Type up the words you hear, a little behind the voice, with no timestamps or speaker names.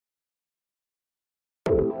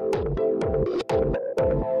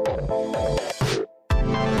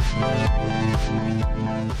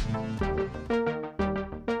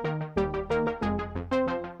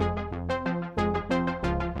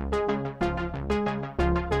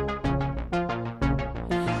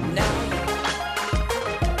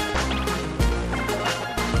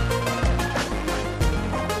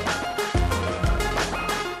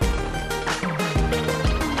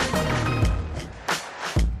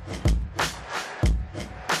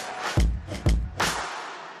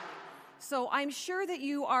So I'm sure that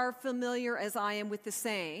you are familiar, as I am, with the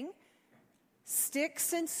saying,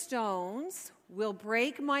 "Sticks and stones will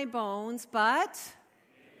break my bones, but..."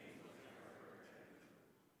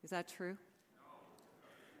 Is that true?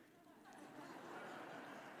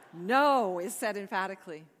 No is said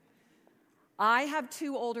emphatically. I have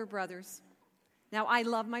 2 older brothers. Now, I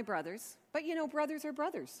love my brothers, but you know, brothers are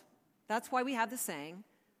brothers. That's why we have the saying,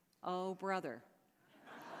 "Oh, brother."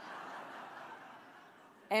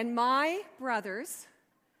 And my brothers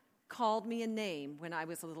called me a name when I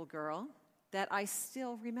was a little girl that I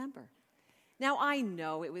still remember. Now, I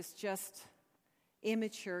know it was just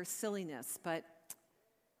immature silliness, but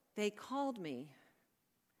they called me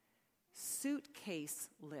Suitcase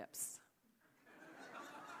Lips.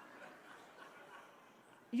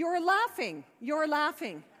 You're laughing.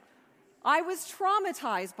 I was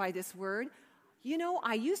traumatized by this word. You know,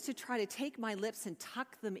 I used to try to take my lips and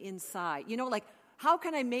tuck them inside. You know, like, how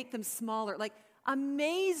can I make them smaller? Like,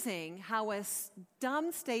 amazing how a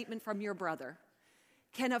dumb statement from your brother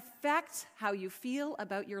can affect how you feel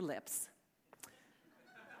about your lips.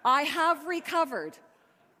 I have recovered.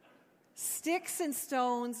 Sticks and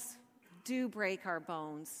stones do break our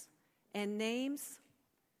bones, and names,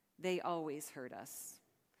 they always hurt us.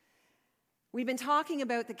 We've been talking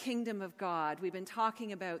about the kingdom of God. We've been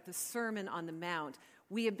talking about the Sermon on the Mount.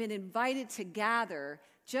 We have been invited to gather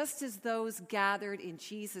just as those gathered in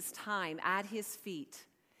Jesus' time at his feet.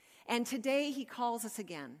 And today he calls us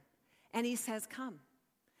again, and he says, "Come,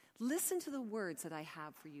 listen to the words that I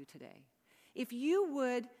have for you today." If you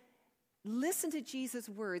would listen to Jesus'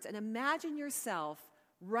 words and imagine yourself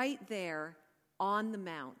right there on the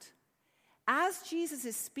Mount. As Jesus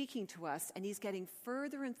is speaking to us, and he's getting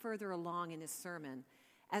further and further along in his sermon,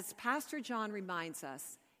 as Pastor John reminds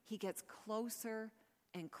us, he gets closer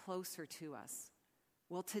and closer to us.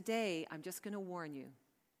 Well, today, I'm just going to warn you,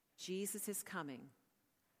 Jesus is coming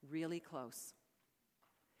really close.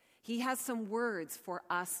 He has some words for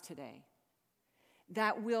us today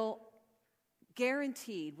that will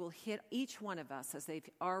guaranteed will hit each one of us, as they've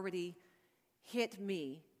already hit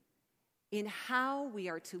me, in how we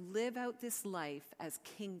are to live out this life as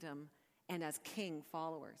kingdom and as king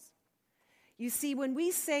followers. You see, when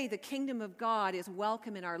we say the kingdom of God is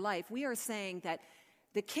welcome in our life, we are saying that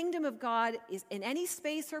the kingdom of God is in any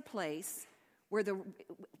space or place where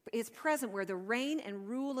is present, where the reign and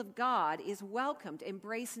rule of God is welcomed,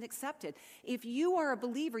 embraced, and accepted. If you are a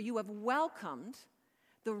believer, you have welcomed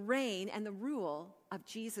the reign and the rule of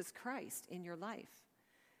Jesus Christ in your life.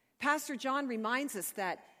 Pastor John reminds us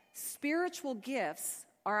that spiritual gifts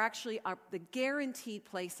are actually the guaranteed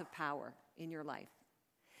place of power in your life.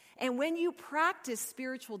 And when you practice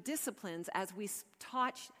spiritual disciplines, as we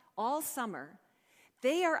taught all summer,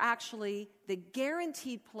 they are actually the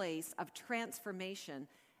guaranteed place of transformation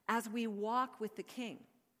as we walk with the King.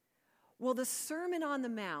 Well, the Sermon on the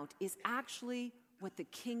Mount is actually what the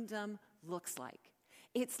kingdom looks like.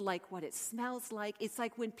 It's like what it smells like. It's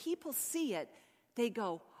like when people see it, they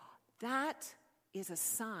go, "That is a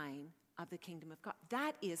sign of the kingdom of God.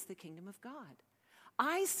 That is the kingdom of God.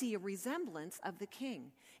 I see a resemblance of the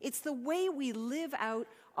King." It's the way we live out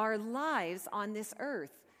our lives on this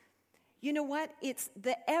earth. You know what? It's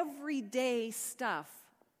the everyday stuff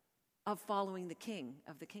of following the King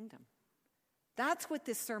of the kingdom. That's what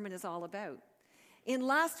this sermon is all about. In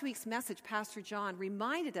last week's message, Pastor John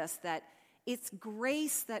reminded us that it's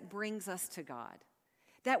grace that brings us to God,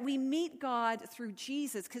 that we meet God through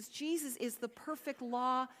Jesus, because Jesus is the perfect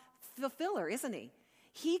law fulfiller, isn't he?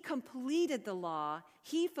 He completed the law.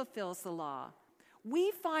 He fulfills the law.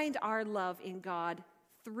 We find our love in God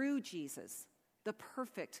through Jesus, the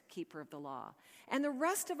perfect keeper of the law. And the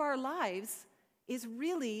rest of our lives is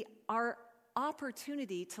really our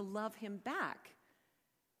opportunity to love him back.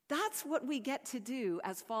 That's what we get to do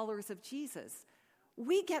as followers of Jesus.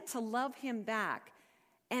 We get to love him back.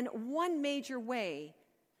 And one major way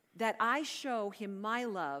that I show him my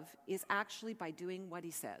love is actually by doing what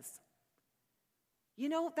he says. You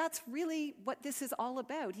know, that's really what this is all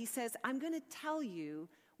about. He says, "I'm going to tell you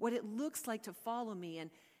what it looks like to follow me.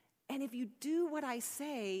 And if you do what I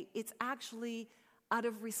say, it's actually out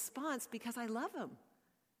of response because I love him.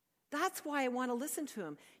 That's why I want to listen to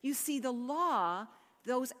him." You see, the law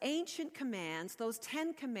those ancient commands, those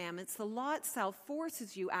 10 commandments, the law itself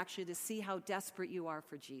forces you actually to see how desperate you are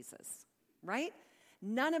for Jesus, right?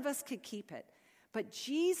 None of us could keep it. But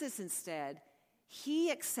Jesus instead,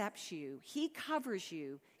 he accepts you, he covers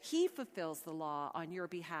you, he fulfills the law on your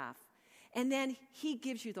behalf. And then he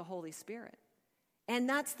gives you the Holy Spirit. And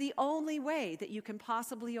that's the only way that you can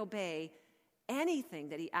possibly obey anything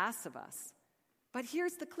that he asks of us. But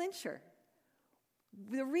here's the clincher.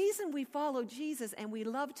 The reason we follow Jesus and we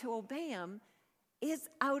love to obey him is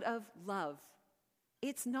out of love.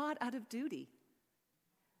 It's not out of duty.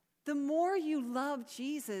 The more you love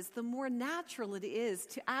Jesus, the more natural it is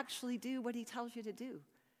to actually do what he tells you to do.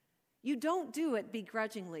 You don't do it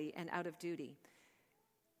begrudgingly and out of duty.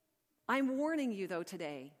 I'm warning you, though,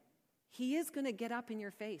 today, he is going to get up in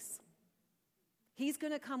your face. He's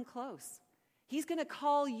going to come close. He's going to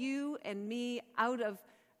call you and me out of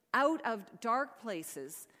dark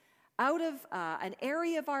places, out of an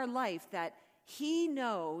area of our life that he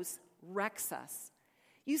knows wrecks us.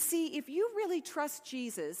 You see, if you really trust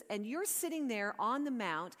Jesus and you're sitting there on the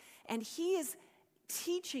mount and he is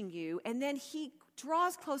teaching you, and then he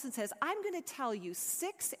draws close and says, I'm going to tell you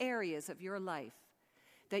 6 areas of your life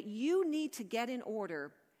that you need to get in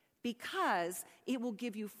order because it will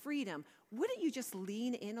give you freedom. Wouldn't you just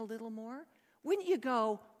lean in a little more? Wouldn't you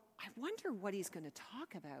go, I wonder what he's going to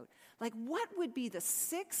talk about? Like, what would be the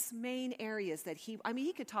 6 main areas that he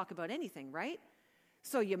could talk about anything, right?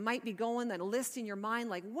 So you might be going and a list in your mind,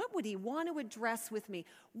 like, what would he want to address with me?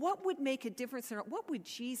 What would make a difference? What would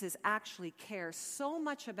Jesus actually care so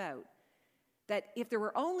much about that if there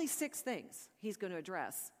were only 6 things he's going to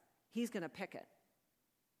address, he's going to pick it?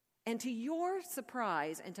 And to your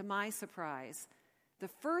surprise and to my surprise, the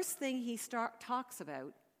first thing he talks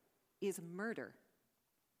about is murder.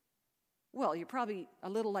 Well, you're probably a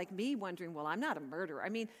little like me wondering, well, I'm not a murderer. I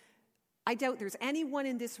mean, I doubt there's anyone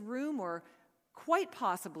in this room or quite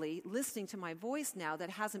possibly listening to my voice now that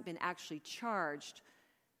hasn't been actually charged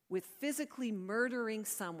with physically murdering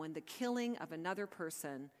someone, the killing of another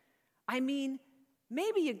person. I mean,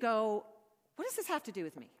 maybe you go, what does this have to do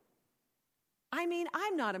with me? I mean,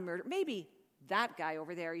 I'm not a murderer. Maybe that guy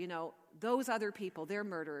over there, those other people, they're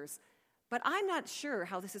murderers. But I'm not sure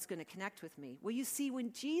how this is going to connect with me. Well, you see,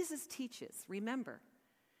 when Jesus teaches, remember,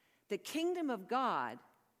 the kingdom of God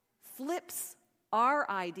flips our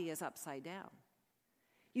ideas upside down.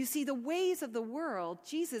 You see, the ways of the world,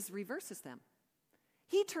 Jesus reverses them.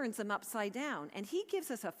 He turns them upside down, and he gives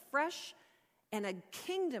us a fresh and a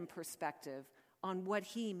kingdom perspective on what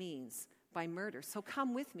he means by murder. So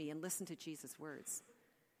come with me and listen to Jesus' words.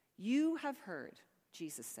 You have heard,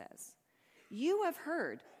 Jesus says, you have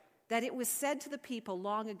heard that it was said to the people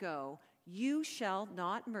long ago, you shall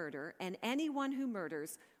not murder, and anyone who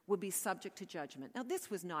murders will be subject to judgment. Now, this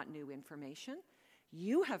was not new information.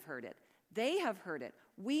 You have heard it. They have heard it.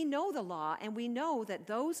 We know the law, and we know that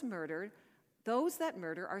those that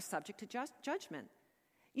murder are subject to judgment.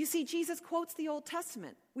 You see, Jesus quotes the Old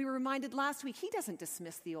Testament. We were reminded last week, he doesn't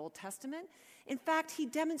dismiss the Old Testament. In fact, he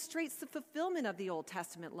demonstrates the fulfillment of the Old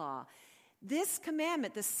Testament law. This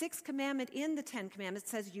commandment, the 6th commandment in the 10 commandments,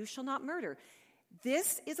 says you shall not murder.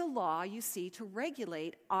 This is a law, you see, to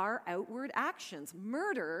regulate our outward actions.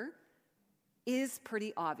 Murder is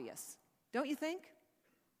pretty obvious, don't you think?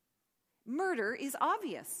 Murder is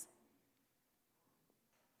obvious.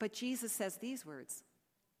 But Jesus says these words,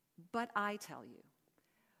 but I tell you.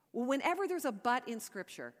 Well, whenever there's a but in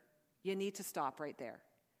Scripture, you need to stop right there.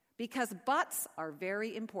 Because buts are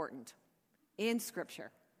very important in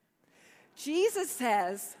Scripture. Jesus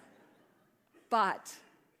says, but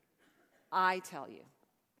I tell you.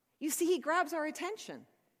 You see, he grabs our attention.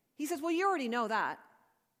 He says, well, you already know that.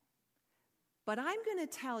 But I'm going to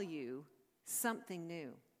tell you something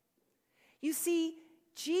new. You see,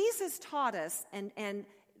 Jesus taught us, and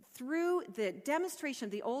through the demonstration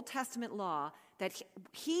of the Old Testament law, that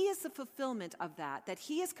he is the fulfillment of that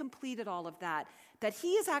he has completed all of that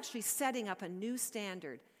he is actually setting up a new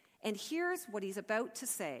standard. And here's what he's about to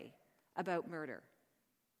say about murder.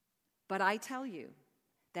 But I tell you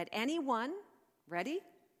that anyone, ready,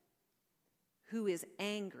 who is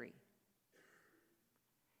angry,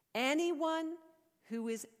 anyone who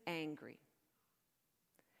is angry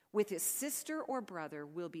with his sister or brother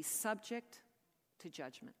will be subject to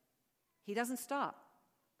judgment. He doesn't stop.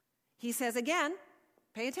 He says again,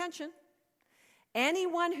 pay attention,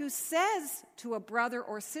 anyone who says to a brother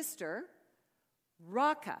or sister,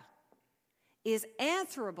 Raka, is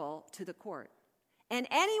answerable to the court. And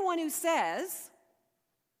anyone who says,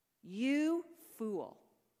 you fool,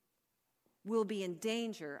 will be in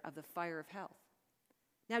danger of the fire of hell.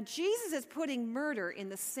 Now, Jesus is putting murder in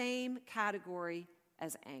the same category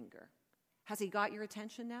as anger. Has he got your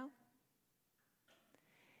attention now?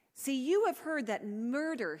 See, you have heard that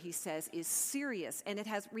murder, he says, is serious and it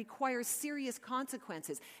requires serious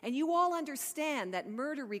consequences. And you all understand that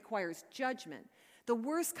murder requires judgment, the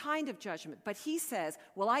worst kind of judgment. But he says,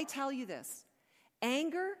 well, I tell you this,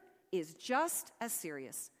 anger is just as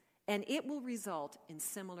serious and it will result in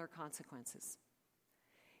similar consequences.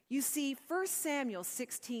 You see, 1 Samuel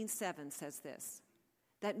 16:7 says this,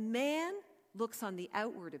 that man looks on the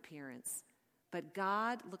outward appearance, but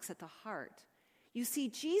God looks at the heart. You see,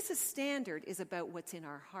 Jesus' standard is about what's in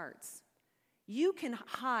our hearts. You can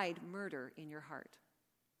hide murder in your heart.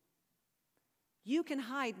 You can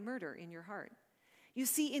hide murder in your heart. You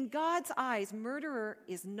see, in God's eyes, murderer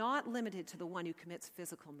is not limited to the one who commits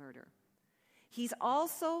physical murder. He's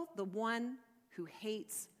also the one who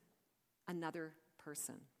hates another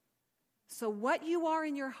person. So what you are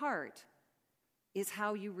in your heart is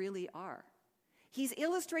how you really are. He's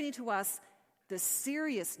illustrating to us the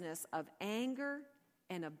seriousness of anger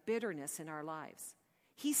and of bitterness in our lives.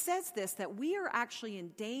 He says this, that we are actually in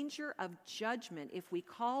danger of judgment if we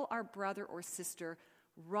call our brother or sister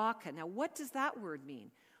raka. Now, what does that word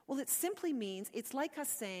mean? Well, it simply means, it's like us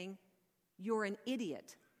saying, you're an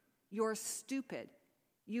idiot, you're stupid,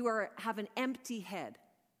 you have an empty head.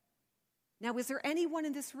 Now, is there anyone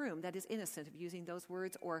in this room that is innocent of using those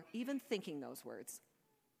words or even thinking those words?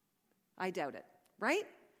 I doubt it, right?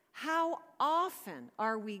 How often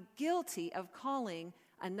are we guilty of calling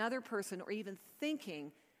another person or even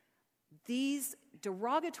thinking these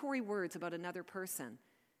derogatory words about another person,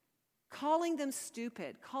 calling them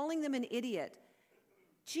stupid, calling them an idiot?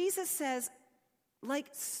 Jesus says,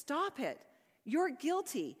 stop it. You're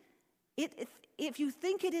guilty. If you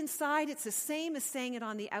think it inside, it's the same as saying it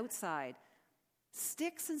on the outside.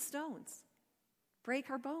 Sticks and stones break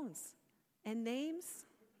our bones, and names,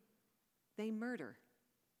 they murder.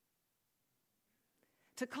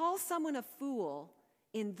 To call someone a fool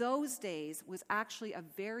in those days was actually a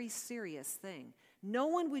very serious thing. No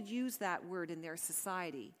one would use that word in their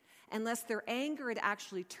society unless their anger had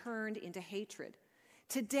actually turned into hatred.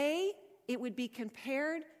 Today, it would be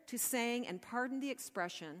compared to saying, and pardon the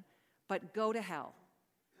expression, but go to hell.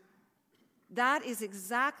 That is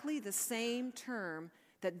exactly the same term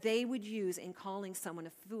that they would use in calling someone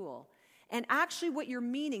a fool. And actually what you're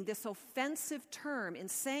meaning, this offensive term, in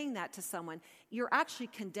saying that to someone, you're actually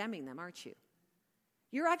condemning them, aren't you?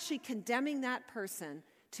 You're actually condemning that person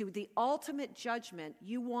to the ultimate judgment.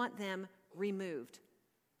 You want them removed.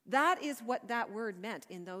 That is what that word meant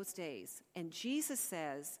in those days. And Jesus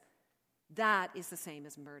says that is the same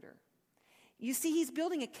as murder. You see, he's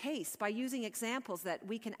building a case by using examples that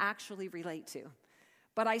we can actually relate to.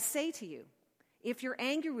 But I say to you, if you're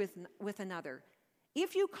angry with another,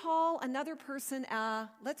 if you call another person,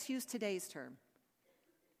 let's use today's term,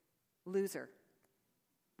 loser,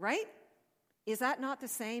 right? Is that not the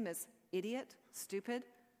same as idiot, stupid,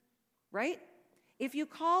 right? If you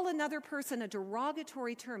call another person a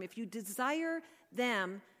derogatory term, if you desire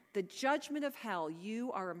them the judgment of hell,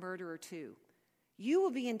 you are a murderer too. You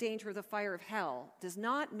will be in danger of the fire of hell does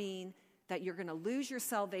not mean that you're going to lose your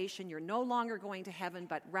salvation, you're no longer going to heaven,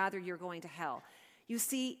 but rather you're going to hell. You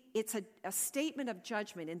see, it's a statement of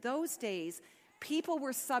judgment. In those days, people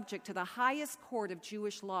were subject to the highest court of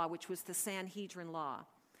Jewish law, which was the Sanhedrin law.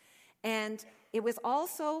 And it was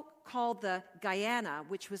also called the Gehenna,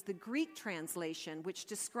 which was the Greek translation, which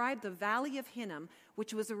described the Valley of Hinnom,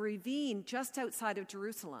 which was a ravine just outside of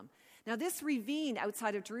Jerusalem. Now, this ravine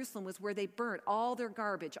outside of Jerusalem was where they burnt all their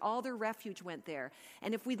garbage, all their refuge went there.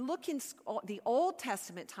 And if we look in the Old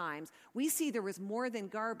Testament times, we see there was more than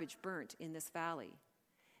garbage burnt in this valley.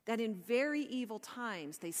 That in very evil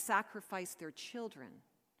times, they sacrificed their children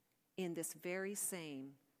in this very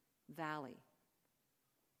same valley.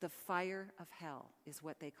 The fire of hell is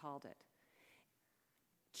what they called it.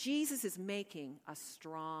 Jesus is making a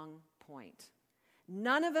strong point.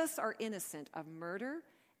 None of us are innocent of murder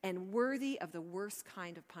and worthy of the worst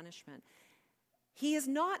kind of punishment. He is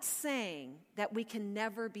not saying that we can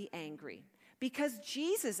never be angry, because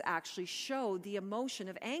Jesus actually showed the emotion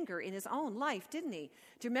of anger in his own life, didn't he?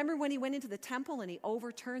 Do you remember when he went into the temple and he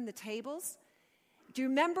overturned the tables? Do you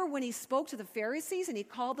remember when he spoke to the Pharisees and he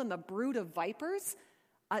called them a brood of vipers?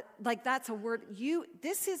 That's a word.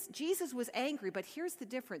 Jesus was angry, but here's the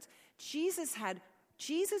difference. Jesus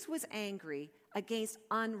was angry against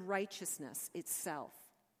unrighteousness itself.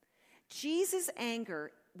 Jesus'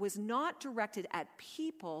 anger was not directed at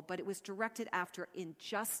people, but it was directed after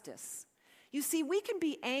injustice. You see, we can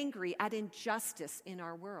be angry at injustice in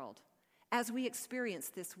our world, as we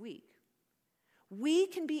experienced this week. We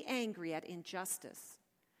can be angry at injustice.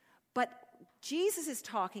 But Jesus is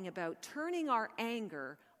talking about turning our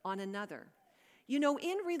anger on another. You know,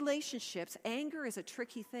 in relationships, anger is a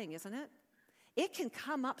tricky thing, isn't it? It can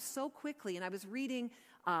come up so quickly. And I was reading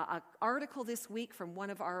an article this week from one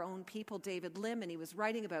of our own people, David Lim, and he was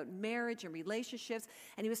writing about marriage and relationships,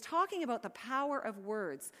 and he was talking about the power of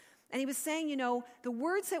words. And he was saying, you know, the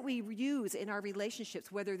words that we use in our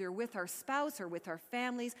relationships, whether they're with our spouse or with our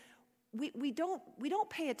families, we don't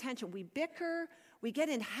pay attention. We bicker. We get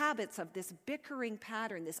in habits of this bickering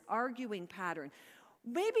pattern, this arguing pattern.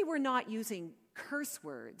 Maybe we're not using curse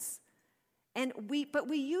words, but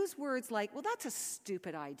we use words like, well, that's a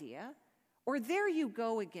stupid idea, or there you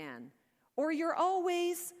go again, or you're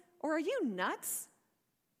always, or are you nuts?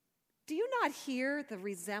 Do you not hear the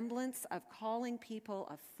resemblance of calling people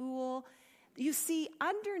a fool? You see,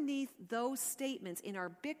 underneath those statements in our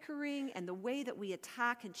bickering and the way that we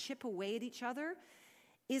attack and chip away at each other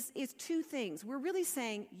is two things. We're really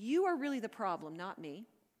saying, you are really the problem, not me.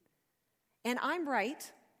 And I'm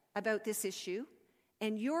right about this issue,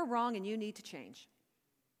 and you're wrong and you need to change.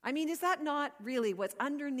 I mean, is that not really what's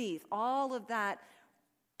underneath all of that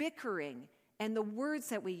bickering and the words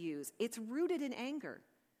that we use? It's rooted in anger.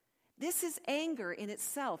 This is anger in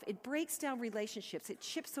itself. It breaks down relationships. It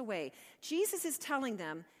chips away. Jesus is telling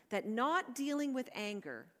them that not dealing with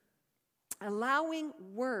anger, allowing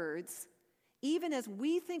words, even as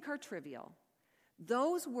we think are trivial,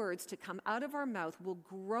 those words to come out of our mouth will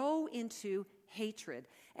grow into hatred.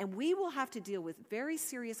 And we will have to deal with very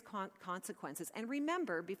serious consequences. And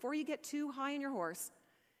remember, before you get too high on your horse,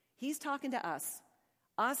 he's talking to us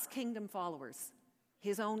kingdom followers,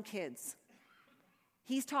 his own kids.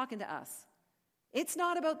 He's talking to us. It's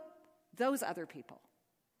not about those other people.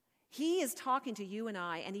 He is talking to you and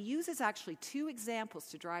I, and he uses actually two examples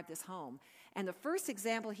to drive this home. And the first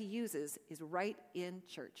example he uses is right in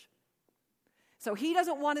church. So he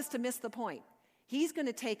doesn't want us to miss the point. He's going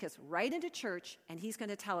to take us right into church, and he's going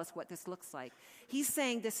to tell us what this looks like. He's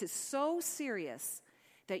saying this is so serious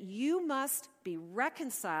that you must be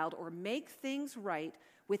reconciled or make things right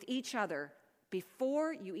with each other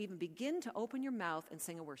before you even begin to open your mouth and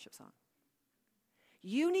sing a worship song.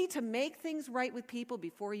 You need to make things right with people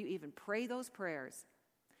before you even pray those prayers,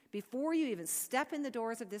 before you even step in the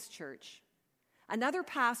doors of this church. Another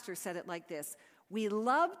pastor said it like this: we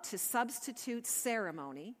love to substitute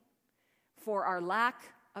ceremony for our lack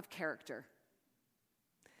of character.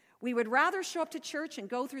 We would rather show up to church and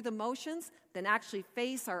go through the motions than actually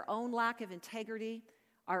face our own lack of integrity,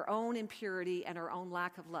 our own impurity, and our own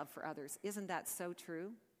lack of love for others. Isn't that so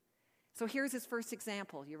true? So here's his first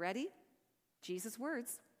example. You ready? Jesus'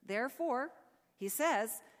 words. Therefore, he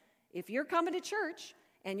says, if you're coming to church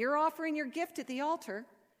and you're offering your gift at the altar,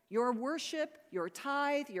 your worship, your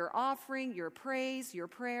tithe, your offering, your praise, your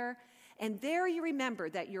prayer, and there you remember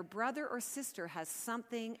that your brother or sister has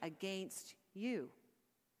something against you,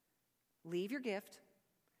 leave your gift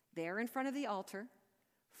there in front of the altar.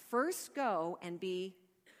 First go and be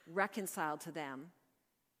reconciled to them,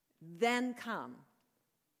 then come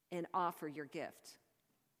and offer your gift.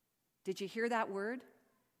 Did you hear that word?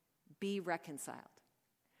 Be reconciled.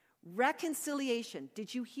 Reconciliation.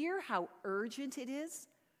 Did you hear how urgent it is?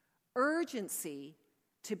 Urgency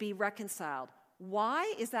to be reconciled.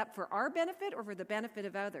 Why? Is that for our benefit or for the benefit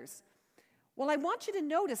of others? Well, I want you to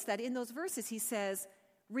notice that in those verses he says,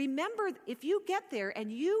 remember, if you get there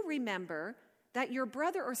and you remember that your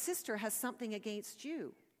brother or sister has something against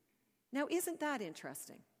you. Now, isn't that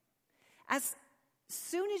interesting? As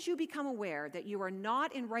soon as you become aware that you are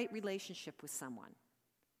not in right relationship with someone,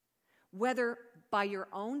 whether by your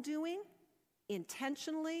own doing,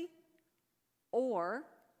 intentionally, or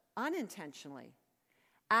unintentionally,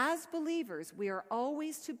 as believers, we are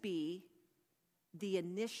always to be the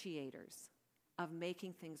initiators of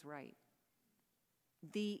making things right.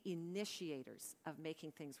 The initiators of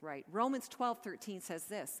making things right. Romans 12:13 says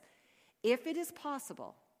this: if it is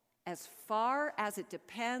possible, as far as it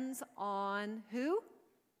depends on who?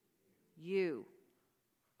 You.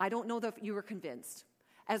 I don't know that you were convinced.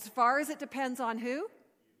 As far as it depends on who? You.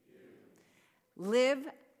 Live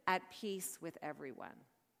at peace with everyone.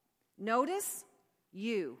 Notice,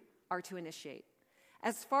 you are to initiate.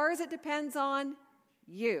 As far as it depends on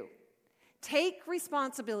you. Take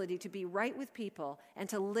responsibility to be right with people and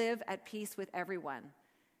to live at peace with everyone.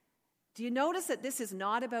 Do you notice that this is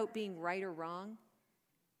not about being right or wrong?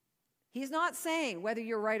 He's not saying whether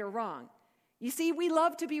you're right or wrong. You see, we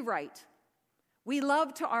love to be right. We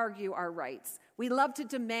love to argue our rights. We love to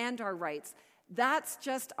demand our rights. That's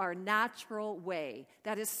just our natural way.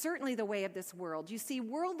 That is certainly the way of this world. You see,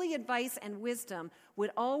 worldly advice and wisdom would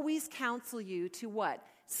always counsel you to what?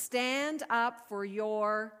 Stand up for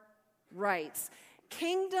your rights.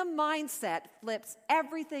 Kingdom mindset flips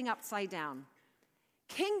everything upside down.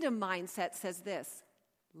 Kingdom mindset says this: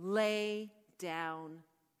 lay down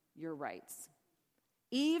your rights,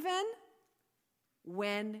 even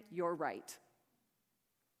when you're right.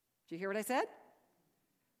 Did you hear what I said?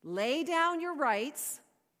 Lay down your rights,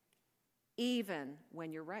 even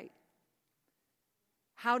when you're right.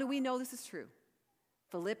 How do we know this is true?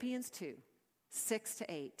 Philippians 2,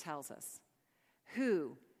 6-8 tells us,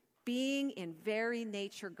 who, being in very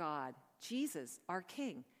nature God, Jesus, our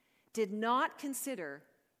King, did not consider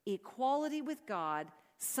equality with God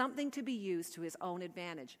something to be used to his own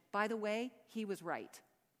advantage. By the way, he was right.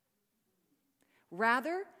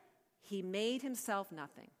 Rather, he made himself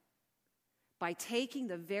nothing by taking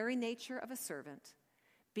the very nature of a servant,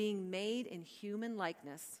 being made in human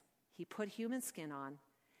likeness, he put human skin on,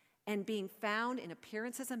 and being found in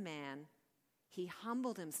appearance as a man, he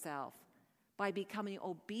humbled himself by becoming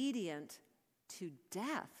obedient to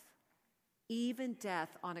death, even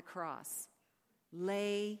death on a cross.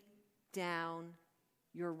 Lay down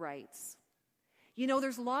your rights. You know,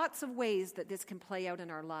 there's lots of ways that this can play out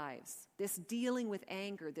in our lives. This dealing with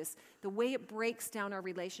anger, the way it breaks down our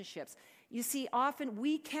relationships. You see, often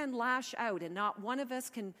we can lash out, and not one of us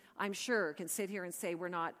can, I'm sure, can sit here and say we're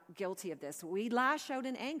not guilty of this. We lash out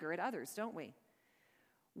in anger at others, don't we?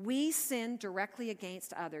 We sin directly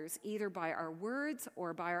against others, either by our words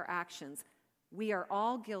or by our actions. We are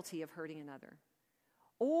all guilty of hurting another.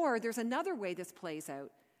 Or there's another way this plays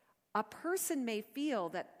out. A person may feel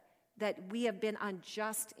that we have been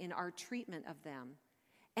unjust in our treatment of them.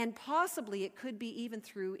 And possibly it could be even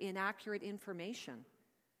through inaccurate information.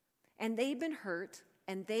 And they've been hurt,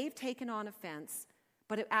 and they've taken on offense,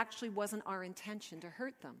 but it actually wasn't our intention to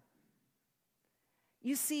hurt them.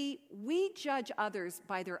 You see, we judge others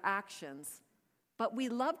by their actions, but we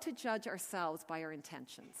love to judge ourselves by our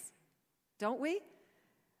intentions. Don't we?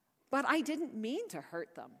 But I didn't mean to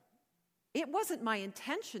hurt them. It wasn't my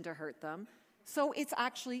intention to hurt them, so it's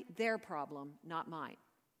actually their problem, not mine.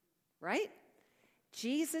 Right?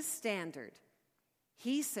 Jesus' standard,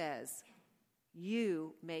 he says,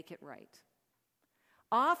 you make it right.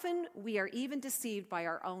 Often we are even deceived by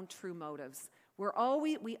our own true motives.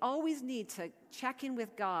 We always need to check in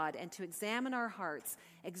with God and to examine our hearts,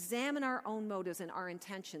 examine our own motives and our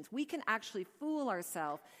intentions. We can actually fool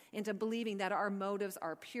ourselves into believing that our motives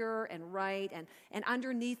are pure and right, and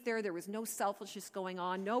underneath there was no selfishness going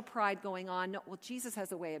on, no pride going on. Well, Jesus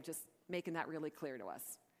has a way of just making that really clear to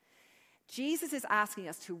us. Jesus is asking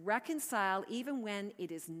us to reconcile even when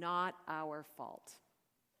it is not our fault,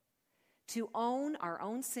 to own our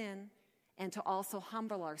own sin, and to also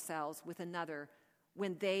humble ourselves with another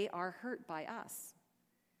when they are hurt by us.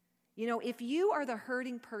 You know, if you are the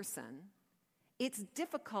hurting person, it's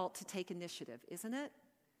difficult to take initiative, isn't it?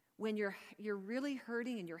 When you're really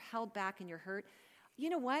hurting and you're held back and you're hurt. You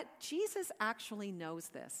know what? Jesus actually knows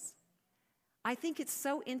this. I think it's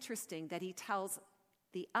so interesting that he tells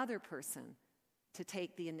the other person to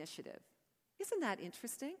take the initiative. Isn't that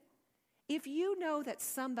interesting? If you know that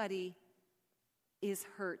somebody is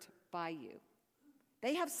hurt by you,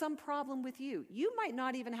 they have some problem with you, you might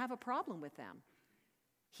not even have a problem with them.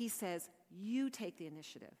 He says, you take the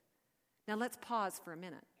initiative. Now let's pause for a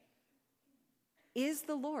minute. Is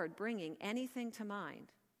the Lord bringing anything to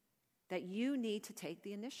mind that you need to take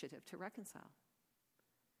the initiative to reconcile?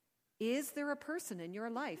 Is there a person in your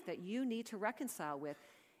life that you need to reconcile with?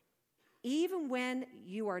 Even when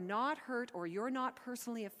you are not hurt or you're not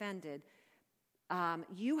personally offended,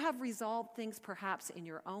 you have resolved things perhaps in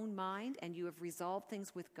your own mind, and you have resolved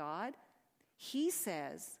things with God. He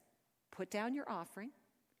says, put down your offering,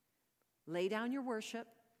 lay down your worship,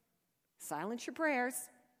 silence your prayers,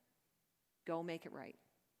 go make it right.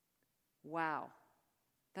 Wow,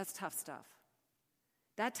 that's tough stuff.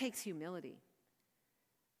 That takes humility.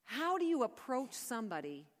 How do you approach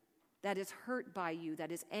somebody that is hurt by you,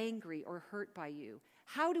 that is angry or hurt by you?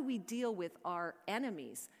 How do we deal with our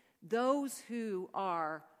enemies, those who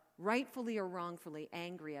are rightfully or wrongfully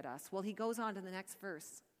angry at us? Well, he goes on to the next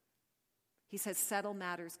verse. He says, settle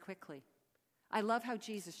matters quickly. I love how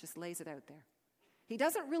Jesus just lays it out there. He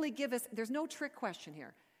doesn't really give us, there's no trick question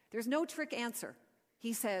here. There's no trick answer.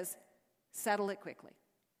 He says, settle it quickly.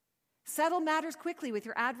 Settle matters quickly with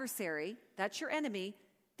your adversary. That's your enemy.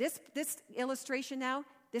 This illustration now,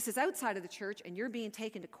 this is outside of the church and you're being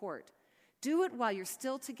taken to court. Do it while you're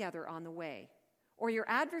still together on the way. Or your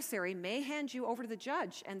adversary may hand you over to the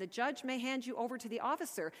judge, and the judge may hand you over to the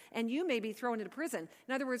officer, and you may be thrown into prison.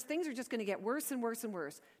 In other words, things are just going to get worse and worse and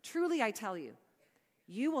worse. Truly, I tell you,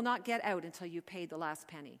 you will not get out until you've paid the last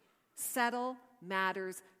penny. Settle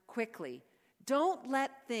matters quickly. Don't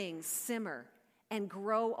let things simmer and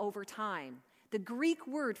grow over time. The Greek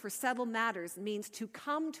word for settle matters means to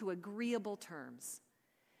come to agreeable terms.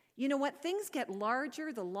 You know what? Things get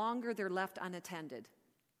larger the longer they're left unattended,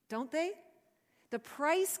 don't they? The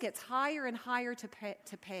price gets higher and higher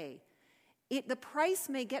to pay. The price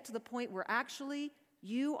may get to the point where actually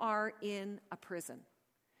you are in a prison.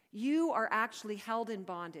 You are actually held in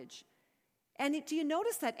bondage. And do you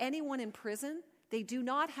notice that anyone in prison, they do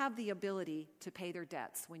not have the ability to pay their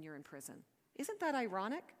debts when you're in prison? Isn't that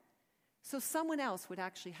ironic? So someone else would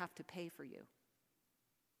actually have to pay for you.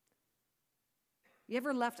 You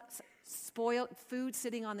ever left spoiled food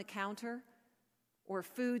sitting on the counter? Or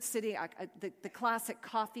food sitting, the classic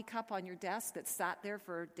coffee cup on your desk that sat there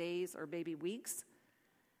for days or maybe weeks?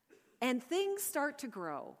 And things start to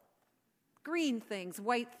grow. Green things,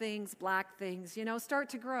 white things, black things, start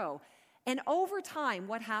to grow. And over time,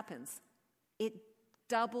 what happens? It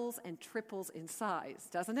doubles and triples in size,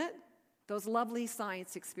 doesn't it? Those lovely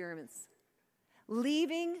science experiments.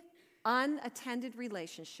 Leaving unattended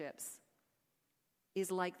relationships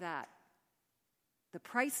is like that. The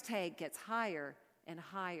price tag gets higher and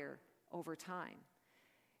higher over time.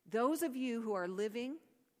 Those of you who are living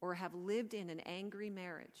or have lived in an angry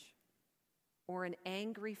marriage or an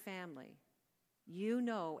angry family, you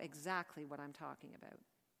know exactly what I'm talking about.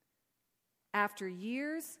 After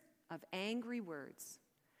years of angry words,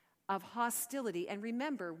 of hostility, and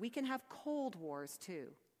remember, we can have cold wars too.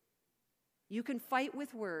 You can fight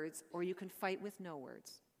with words or you can fight with no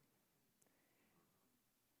words.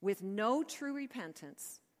 With no true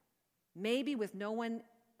repentance, maybe with no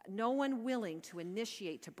one willing to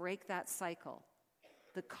initiate to break that cycle,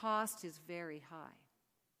 the cost is very high.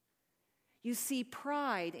 You see,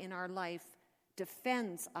 pride in our life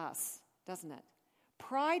defends us, doesn't it?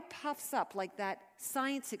 Pride puffs up like that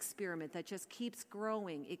science experiment that just keeps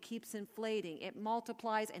growing, it keeps inflating, it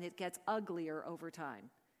multiplies, and it gets uglier over time.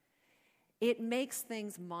 It makes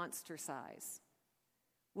things monster size.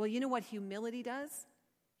 Well, you know what humility does?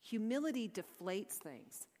 Humility deflates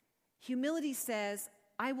things. Humility says,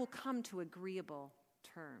 I will come to agreeable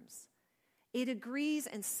terms. It agrees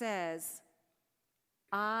and says,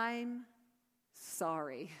 I'm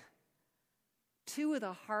sorry. Two of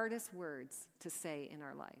the hardest words to say in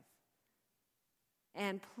our life.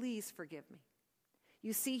 And please forgive me.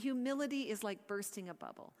 You see, humility is like bursting a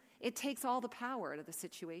bubble. It takes all the power out of the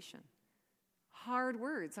situation. Hard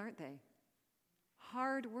words, aren't they?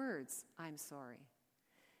 Hard words, I'm sorry.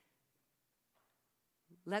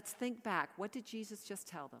 Let's think back. What did Jesus just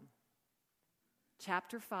tell them?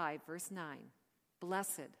 Chapter 5, verse 9.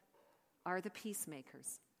 Blessed are the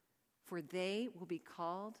peacemakers, for they will be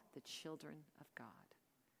called the children of God.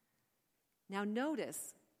 Now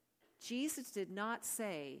notice, Jesus did not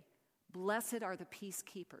say, blessed are the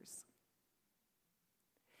peacekeepers.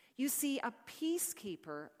 You see, a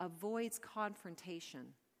peacekeeper avoids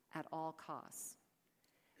confrontation at all costs.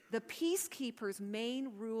 The peacekeeper's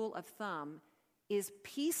main rule of thumb is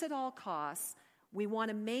peace at all costs. We want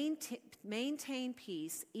to maintain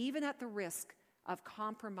peace even at the risk of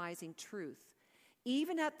compromising truth,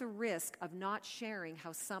 even at the risk of not sharing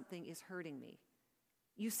how something is hurting me.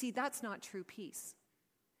 You see, that's not true peace.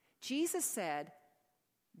 Jesus said,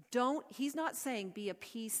 he's not saying be a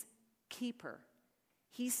peacekeeper.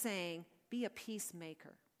 He's saying be a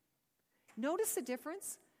peacemaker. Notice the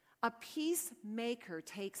difference? A peacemaker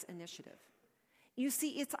takes initiative. You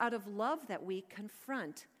see, it's out of love that we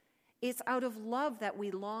confront. It's out of love that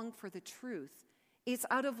we long for the truth. It's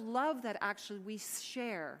out of love that actually we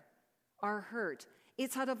share our hurt.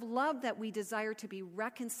 It's out of love that we desire to be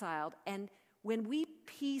reconciled. And when we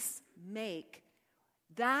peace make,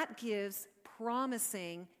 that gives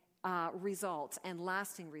promising results and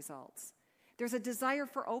lasting results. There's a desire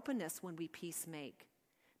for openness when we peace make.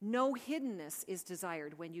 No hiddenness is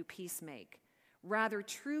desired when you peace make. Rather,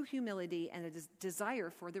 true humility and a desire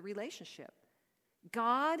for the relationship.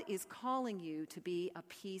 God is calling you to be a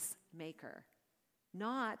peacemaker,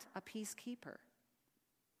 not a peacekeeper.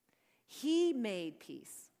 He made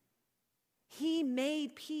peace. He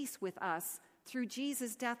made peace with us through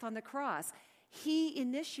Jesus' death on the cross. He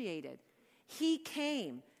initiated. He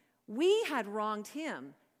came. We had wronged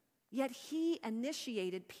him, yet he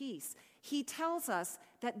initiated peace. He tells us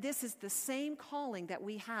that this is the same calling that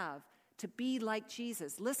we have to be like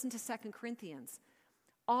Jesus. Listen to 2 Corinthians.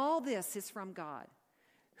 All this is from God,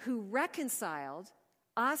 who reconciled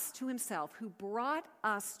us to himself, who brought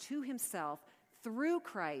us to himself through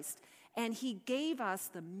Christ, and he gave us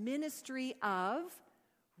the ministry of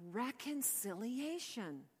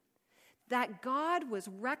reconciliation. That God was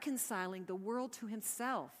reconciling the world to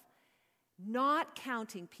himself, not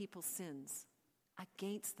counting people's sins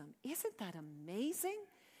against them. Isn't that amazing?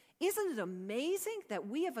 Isn't it amazing that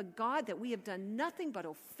we have a God that we have done nothing but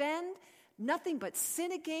offend, nothing but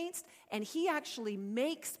sin against, and he actually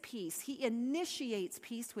makes peace. He initiates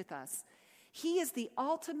peace with us. He is the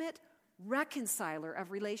ultimate reconciler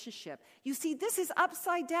of relationship. You see, this is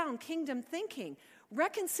upside down kingdom thinking.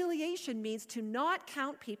 Reconciliation means to not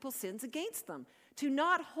count people's sins against them, to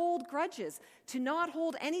not hold grudges, to not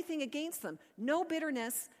hold anything against them. No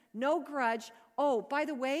bitterness, no grudge. Oh, by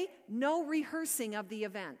the way, no rehearsing of the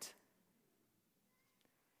event.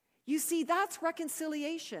 You see, that's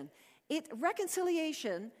reconciliation.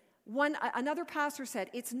 Reconciliation, another pastor said,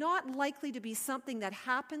 it's not likely to be something that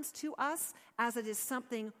happens to us as it is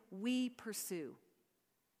something we pursue.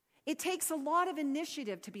 It takes a lot of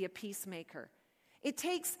initiative to be a peacemaker. It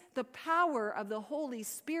takes the power of the Holy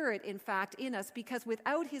Spirit, in fact, in us, because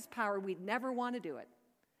without his power, we'd never want to do it.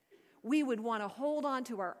 We would want to hold on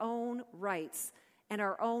to our own rights and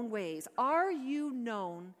our own ways. Are you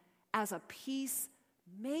known as a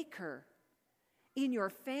peacemaker in your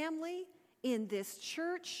family, in this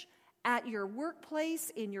church, at your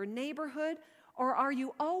workplace, in your neighborhood, or are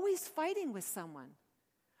you always fighting with someone?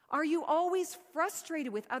 Are you always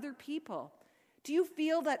frustrated with other people? Do you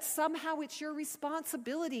feel that somehow it's your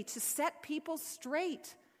responsibility to set people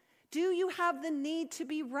straight? Do you have the need to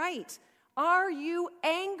be right? Are you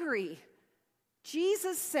angry?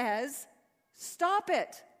 Jesus says, stop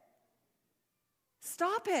it.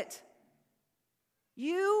 Stop it.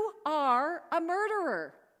 You are a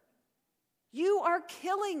murderer. You are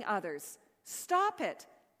killing others. Stop it.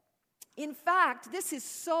 In fact, this is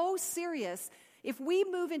so serious. If we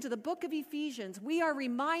move into the book of Ephesians, we are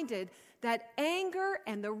reminded that anger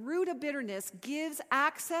and the root of bitterness gives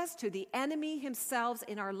access to the enemy himself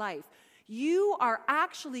in our life. You are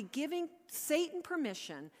actually giving Satan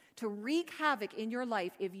permission to wreak havoc in your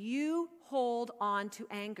life if you hold on to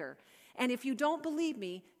anger. And if you don't believe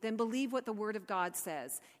me, then believe what the Word of God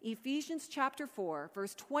says. Ephesians chapter 4,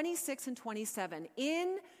 verse 26 and 27.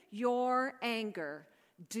 In your anger,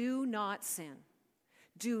 do not sin.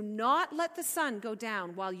 Do not let the sun go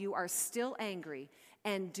down while you are still angry,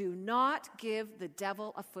 and do not give the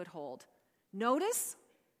devil a foothold. Notice,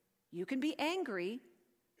 you can be angry,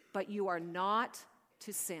 but you are not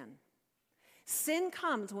to sin. Sin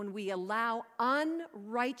comes when we allow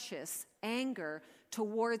unrighteous anger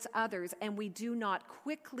towards others and we do not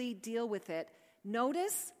quickly deal with it.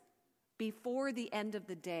 Notice, before the end of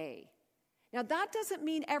the day. Now, that doesn't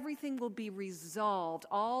mean everything will be resolved,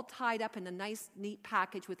 all tied up in a nice, neat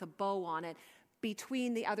package with a bow on it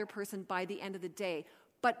between the other person by the end of the day.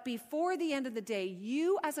 But before the end of the day,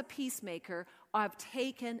 you as a peacemaker have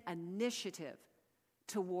taken initiative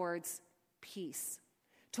towards peace,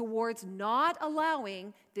 towards not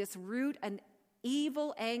allowing this root and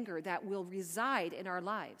evil anger that will reside in our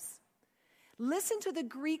lives. Listen to the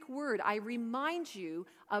Greek word. I remind you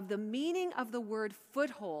of the meaning of the word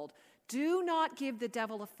foothold. Do not give the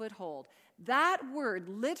devil a foothold. That word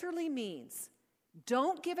literally means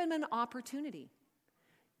don't give him an opportunity.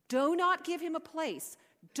 Do not give him a place.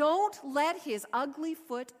 Don't let his ugly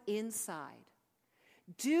foot inside.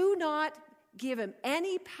 Do not give him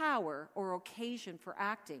any power or occasion for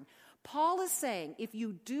acting. Paul is saying, if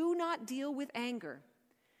you do not deal with anger,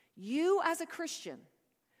 you as a Christian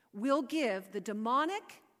will give the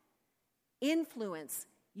demonic influence.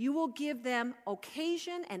 You will give them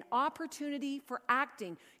occasion and opportunity for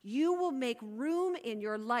acting. You will make room in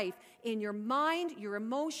your life, in your mind, your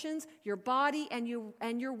emotions, your body, and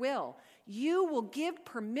your will. You will give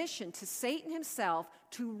permission to Satan himself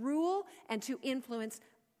to rule and to influence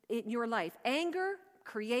in your life. Anger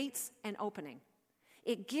creates an opening.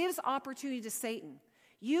 It gives opportunity to Satan.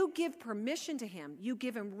 You give permission to him. You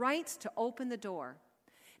give him rights to open the door.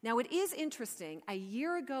 Now, it is interesting. A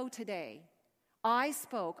year ago today, I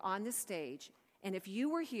spoke on this stage, and if you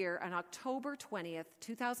were here on October 20th,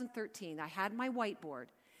 2013, I had my whiteboard,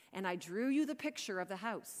 and I drew you the picture of the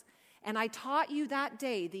house. And I taught you that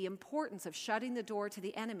day the importance of shutting the door to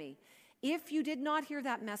the enemy. If you did not hear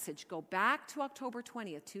that message, go back to October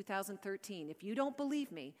 20th, 2013. If you don't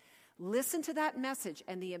believe me, listen to that message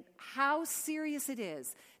and how serious it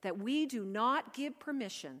is that we do not give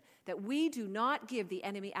permission, that we do not give the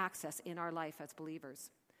enemy access in our life as believers.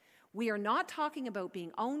 We are not talking about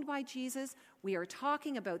being owned by Jesus. We are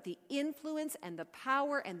talking about the influence and the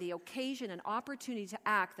power and the occasion and opportunity to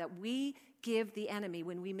act that we give the enemy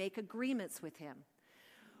when we make agreements with him.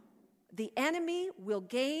 The enemy will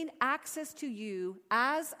gain access to you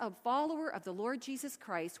as a follower of the Lord Jesus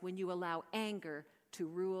Christ when you allow anger to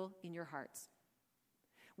rule in your hearts,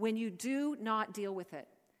 when you do not deal with it.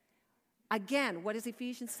 Again, what does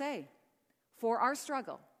Ephesians say? for our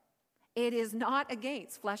struggle, it is not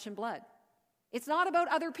against flesh and blood. It's not about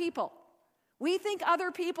other people. We think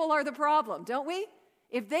other people are the problem, don't we?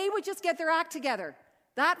 If they would just get their act together,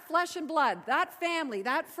 that flesh and blood, that family,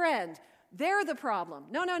 that friend, they're the problem.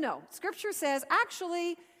 No. Scripture says,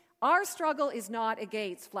 actually, our struggle is not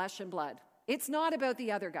against flesh and blood. It's not about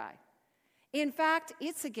the other guy. In fact,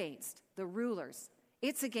 it's against the rulers.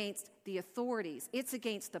 It's against the authorities. It's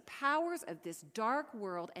against the powers of this dark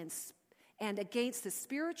world and against the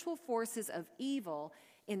spiritual forces of evil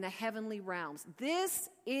in the heavenly realms. This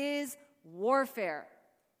is warfare.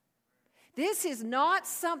 This is not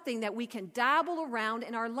something that we can dabble around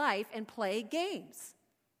in our life and play games.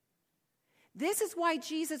 This is why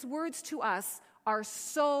Jesus' words to us are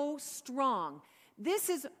so strong. This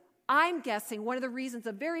is, I'm guessing, one of the reasons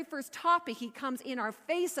the very first topic he comes in our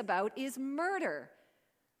face about is murder.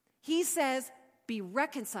 He says, be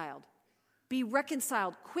reconciled. Be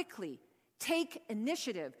reconciled quickly. Take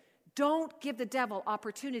initiative. Don't give the devil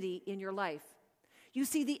opportunity in your life. You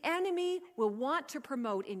see, the enemy will want to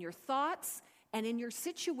promote in your thoughts and in your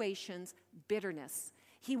situations bitterness.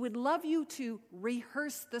 He would love you to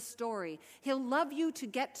rehearse the story. He'll love you to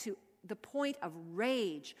get to the point of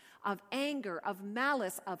rage, of anger, of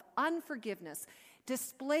malice, of unforgiveness,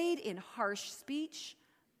 displayed in harsh speech,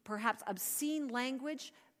 perhaps obscene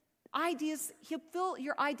language, ideas. He'll fill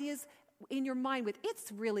your ideas in your mind with,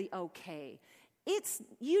 it's really okay.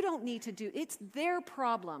 You don't need to do, it's their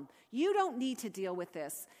problem. You don't need to deal with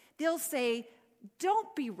this. They'll say,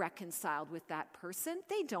 don't be reconciled with that person.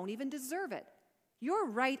 They don't even deserve it. You're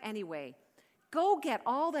right anyway. Go get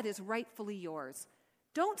all that is rightfully yours.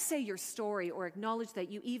 Don't say your story or acknowledge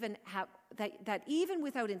that you even have, that even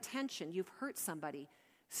without intention, you've hurt somebody.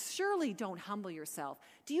 Surely don't humble yourself.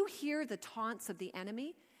 Do you hear the taunts of the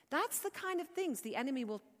enemy? That's the kind of things the enemy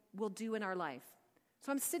will do in our life.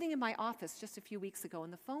 So I'm sitting in my office just a few weeks ago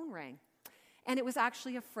and the phone rang. And it was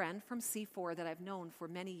actually a friend from C4 that I've known for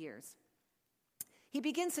many years. He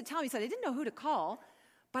begins to tell me, he said, I didn't know who to call,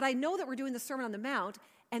 but I know that we're doing the Sermon on the Mount,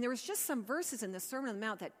 and there was just some verses in the Sermon on the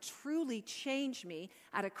Mount that truly changed me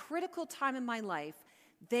at a critical time in my life.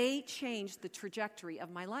 They changed the trajectory of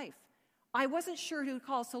my life. I wasn't sure who to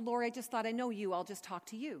call, so Lori, I just thought, I know you, I'll just talk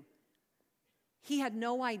to you. He had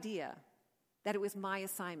no idea that it was my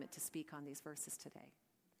assignment to speak on these verses today.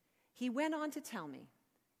 He went on to tell me,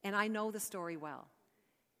 and I know the story well,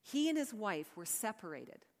 he and his wife were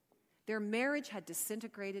separated. Their marriage had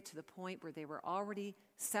disintegrated to the point where they were already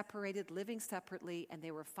separated, living separately, and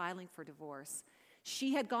they were filing for divorce.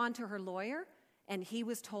 She had gone to her lawyer, and he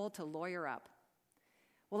was told to lawyer up.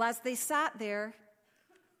 Well, as they sat there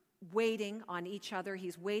waiting on each other,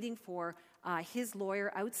 he's waiting for his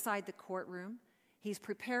lawyer outside the courtroom. He's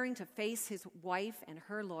preparing to face his wife and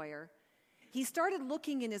her lawyer. He started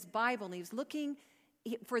looking in his Bible, and he was looking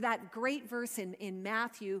for that great verse in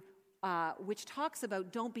Matthew, which talks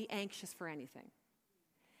about don't be anxious for anything.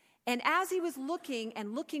 And as he was looking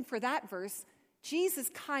for that verse,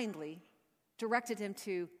 Jesus kindly directed him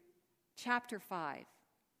to chapter 5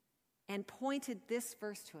 and pointed this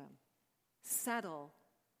verse to him. Settle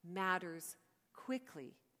matters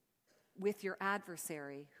quickly with your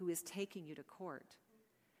adversary who is taking you to court.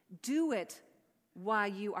 Do it while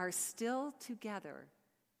you are still together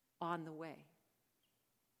on the way.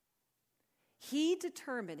 He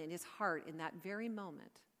determined in his heart in that very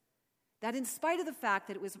moment that in spite of the fact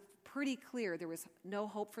that it was pretty clear there was no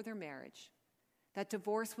hope for their marriage, that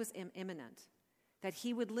divorce was imminent, that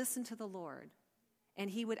he would listen to the Lord and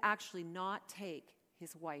he would actually not take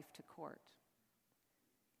his wife to court.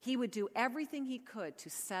 He would do everything he could to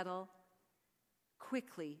settle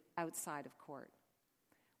quickly outside of court.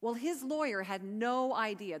 Well, his lawyer had no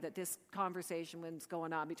idea that this conversation was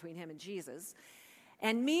going on between him and Jesus.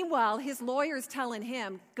 And meanwhile, his lawyer's telling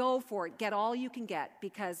him, go for it, get all you can get,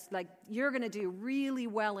 because you're going to do really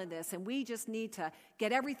well in this, and we just need to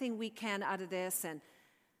get everything we can out of this. And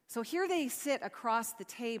so here they sit across the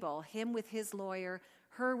table, him with his lawyer,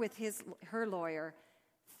 her with her lawyer.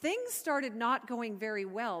 Things started not going very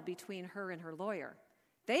well between her and her lawyer.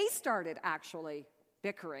 They started actually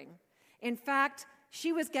bickering. In fact,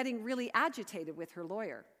 she was getting really agitated with her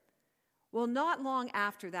lawyer. Well, not long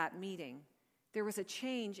after that meeting, there was a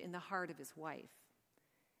change in the heart of his wife.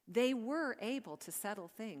 They were able to settle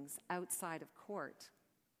things outside of court.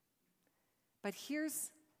 But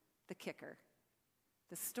here's the kicker.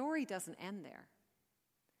 The story doesn't end there.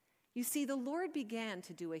 You see, the Lord began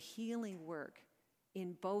to do a healing work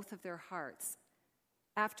in both of their hearts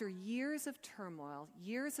after years of turmoil,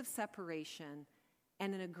 years of separation,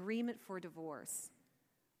 and an agreement for divorce.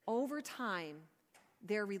 Over time,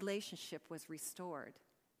 their relationship was restored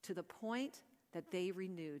to the point that they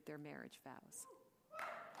renewed their marriage vows.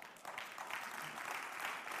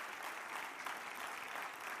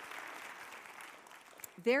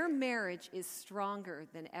 Their marriage is stronger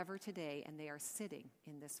than ever today, and they are sitting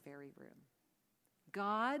in this very room.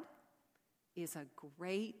 God is a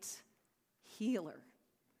great healer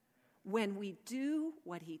when we do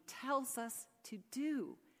what he tells us to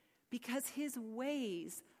do, because his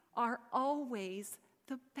ways are always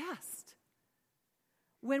the best.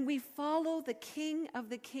 When we follow the King of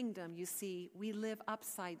the kingdom, you see, we live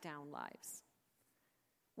upside down lives.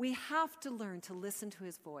 We have to learn to listen to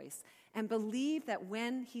his voice and believe that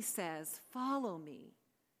when he says, "Follow me,"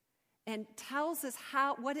 and tells us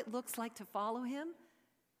what it looks like to follow him,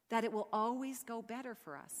 that it will always go better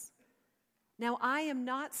for us. Now, I am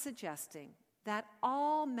not suggesting that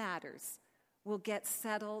all matters will get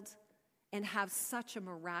settled and have such a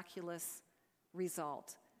miraculous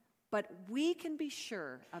result, but we can be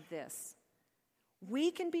sure of this.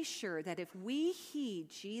 We can be sure that if we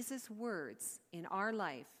heed Jesus' words in our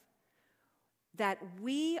life, that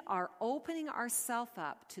we are opening ourselves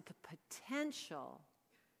up to the potential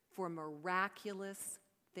for miraculous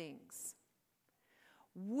things.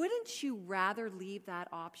 Wouldn't you rather leave that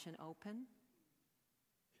option open?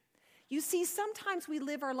 You see, sometimes we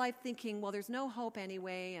live our life thinking, well, there's no hope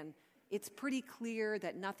anyway, and it's pretty clear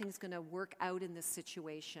that nothing's going to work out in this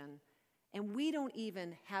situation. And we don't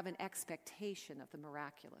even have an expectation of the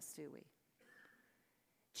miraculous, do we?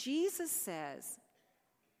 Jesus says,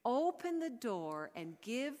 open the door and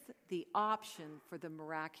give the option for the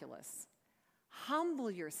miraculous. Humble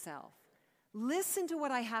yourself. Listen to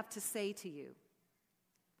what I have to say to you.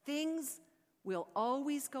 Things will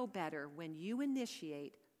always go better when you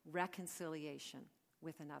initiate reconciliation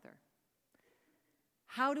with another.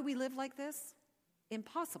 How do we live like this?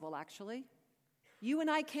 Impossible, actually. You and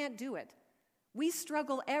I can't do it. We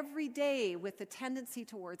struggle every day with the tendency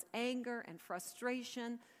towards anger and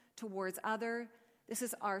frustration towards other. This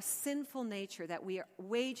is our sinful nature that we are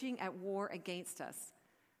waging at war against us.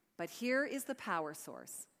 But here is the power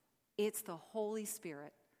source. It's the Holy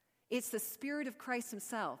Spirit. It's the Spirit of Christ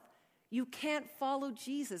himself. You can't follow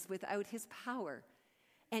Jesus without his power.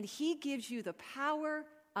 And he gives you the power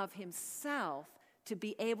of himself to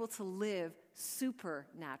be able to live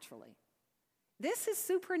supernaturally. This is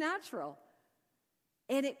supernatural.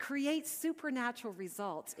 And it creates supernatural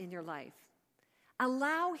results in your life.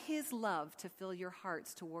 Allow his love to fill your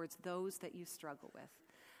hearts towards those that you struggle with.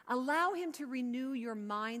 Allow him to renew your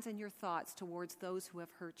minds and your thoughts towards those who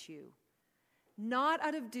have hurt you. Not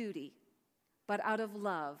out of duty, but out of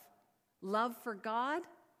love. Love for God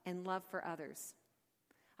and love for others.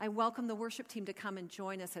 I welcome the worship team to come and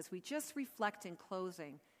join us as we just reflect in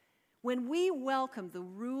closing. When we welcome the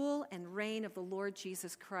rule and reign of the Lord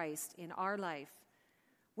Jesus Christ in our life,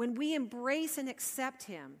 when we embrace and accept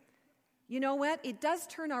him, you know what? It does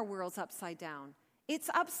turn our worlds upside down. It's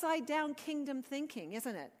upside down kingdom thinking,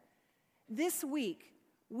 isn't it? This week,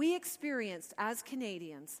 we experienced as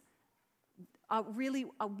Canadians a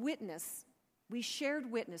witness. We shared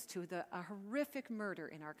witness to a horrific murder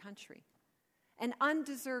in our country, an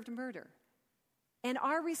undeserved murder. And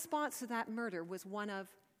our response to that murder was one of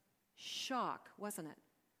shock, wasn't it?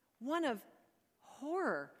 One of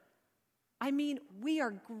horror. I mean, we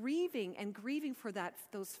are grieving for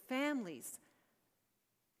those families.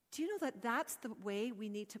 Do you know that that's the way we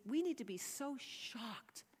need to be so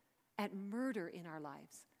shocked at murder in our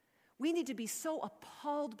lives. We need to be so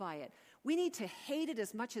appalled by it. We need to hate it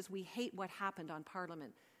as much as we hate what happened on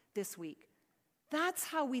Parliament this week. That's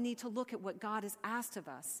how we need to look at what God has asked of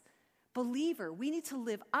us. Believer, we need to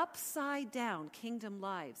live upside down kingdom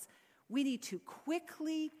lives. We need to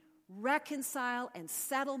quickly reconcile and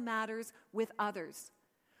settle matters with others.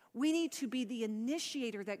 We need to be the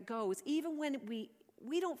initiator that goes, even when we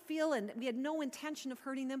don't feel and we had no intention of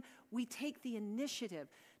hurting them, we take the initiative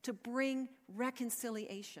to bring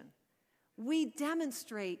reconciliation. We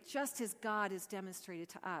demonstrate just as God has demonstrated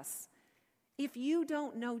to us. If you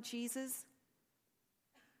don't know Jesus,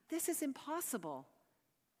 this is impossible.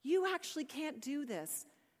 You actually can't do this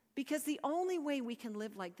because the only way we can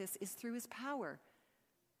live like this is through his power.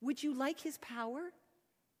 Would you like his power?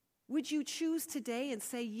 Would you choose today and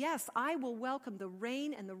say, yes, I will welcome the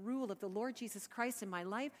reign and the rule of the Lord Jesus Christ in my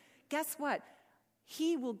life? Guess what?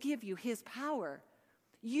 He will give you his power.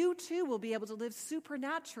 You too will be able to live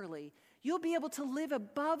supernaturally. You'll be able to live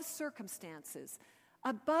above circumstances,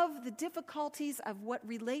 above the difficulties of what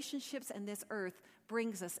relationships and this earth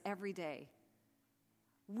brings us every day.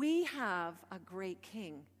 We have a great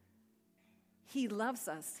king. He loves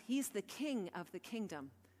us. He's the king of the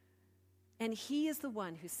kingdom. And he is the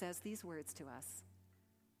one who says these words to us.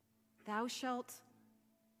 thou shalt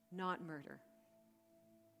not murder.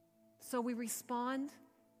 So we respond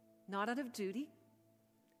not out of duty,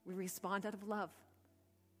 we respond out of love.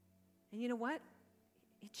 And you know what?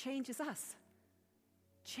 It changes us,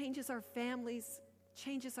 changes our families,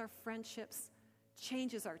 changes our friendships,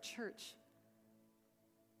 changes our church.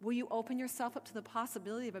 Will you open yourself up to the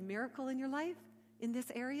possibility of a miracle in your life in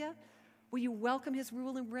this area? Will you welcome his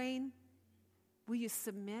rule and reign? Will you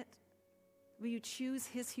submit? Will you choose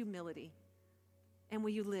his humility? And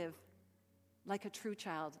will you live like a true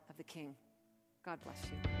child of the King? God bless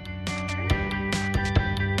you.